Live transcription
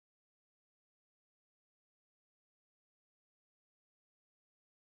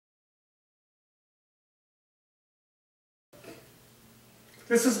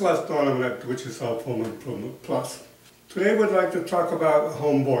This is Les Donovan at Do-It-Yourself Home Improvement Plus. Today we'd like to talk about a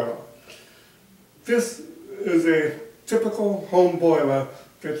home boiler. This is a typical home boiler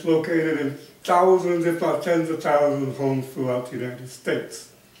that's located in thousands, if not tens of thousands of homes throughout the United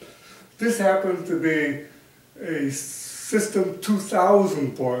States. This happens to be a System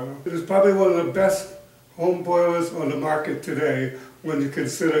 2000 boiler. It is probably one of the best home boilers on the market today when you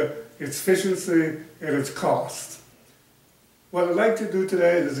consider its efficiency and its cost. What I'd like to do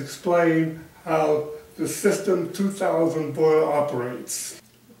today is explain how the System 2000 boiler operates.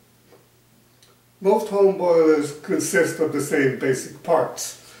 Most home boilers consist of the same basic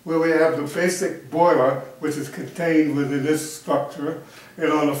parts, where we have the basic boiler, which is contained within this structure,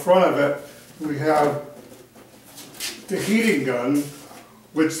 and on the front of it we have the heating gun,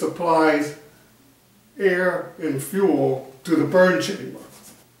 which supplies air and fuel to the burn chamber.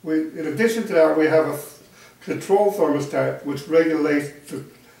 In addition to that, we have a control thermostat which regulates the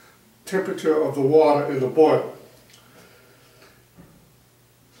temperature of the water in the boiler.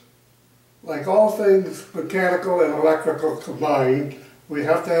 Like all things mechanical and electrical combined, we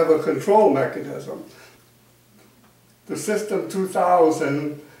have to have a control mechanism. The System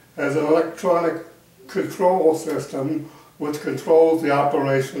 2000 has an electronic control system which controls the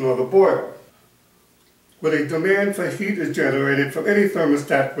operation of the boiler. When a demand for heat is generated from any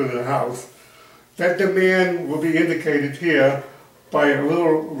thermostat within a house, that demand will be indicated here by a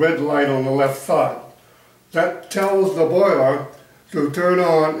little red light on the left side. That tells the boiler to turn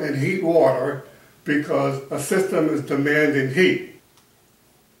on and heat water because a system is demanding heat.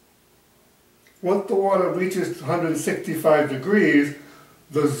 Once the water reaches 165 degrees,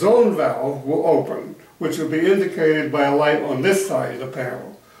 the zone valve will open, which will be indicated by a light on this side of the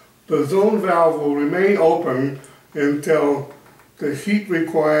panel. The zone valve will remain open until the heat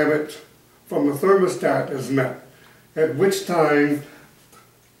requirement from the thermostat is met, at which time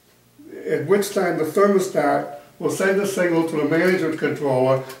the thermostat will send a signal to the management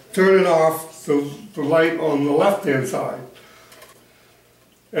controller, turn it off the light on the left-hand side.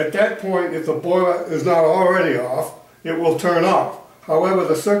 At that point, if the boiler is not already off, it will turn off. However,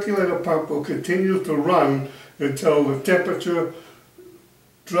 the circulator pump will continue to run until the temperature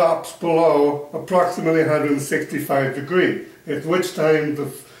drops below approximately 165 degrees, at which time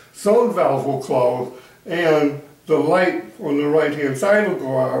the zone valve will close and the light on the right hand side will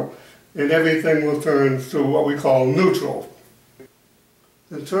go out and everything will turn to what we call neutral.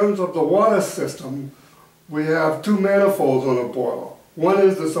 In terms of the water system, we have two manifolds on a boiler. One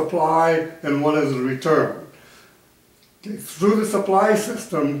is the supply and one is the return. Through the supply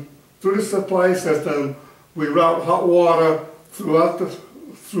system, we route hot water throughout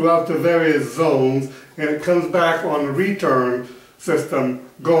the various zones, and it comes back on the return system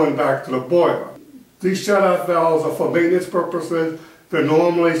going back to the boiler. These shut-off valves are for maintenance purposes. They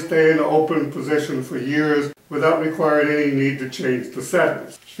normally stay in an open position for years without requiring any need to change the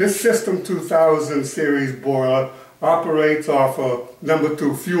settings. This System 2000 series boiler operates off of number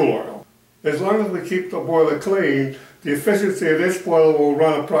 2 fuel oil. As long as we keep the boiler clean, the efficiency of this boiler will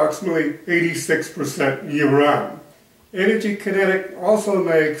run approximately 86% year-round. Energy Kinetics also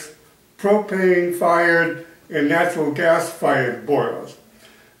makes propane-fired and natural gas-fired boilers.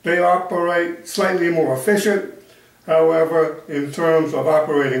 They operate slightly more efficient. However, in terms of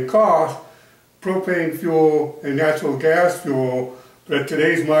operating cost, propane fuel and natural gas fuel at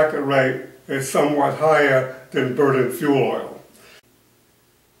today's market rate is somewhat higher than burning fuel oil.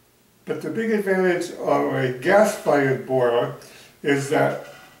 But the big advantage of a gas-fired boiler is that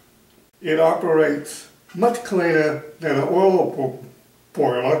it operates much cleaner than an oil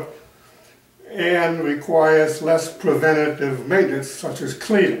boiler and requires less preventative maintenance such as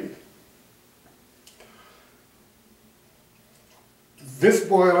cleaning. This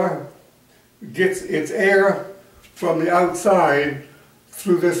boiler gets its air from the outside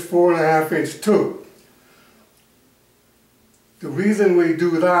through this 4.5-inch tube. The reason we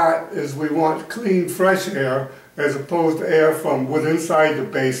do that is we want clean, fresh air as opposed to air from within inside the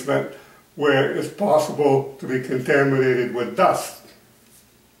basement where it's possible to be contaminated with dust.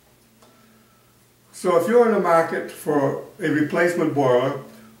 So if you're in the market for a replacement boiler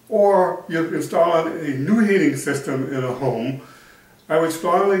or you're installing a new heating system in a home, I would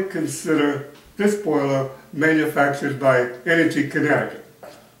strongly consider this boiler manufactured by Energy Kinetics.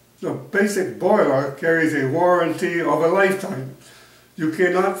 The basic boiler carries a warranty of a lifetime. You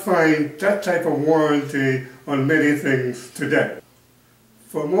cannot find that type of warranty on many things today.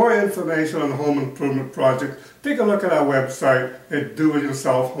 For more information on home improvement projects, take a look at our website at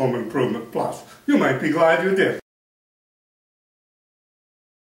Do-It-Yourself Home Improvement Plus. You might be glad you did.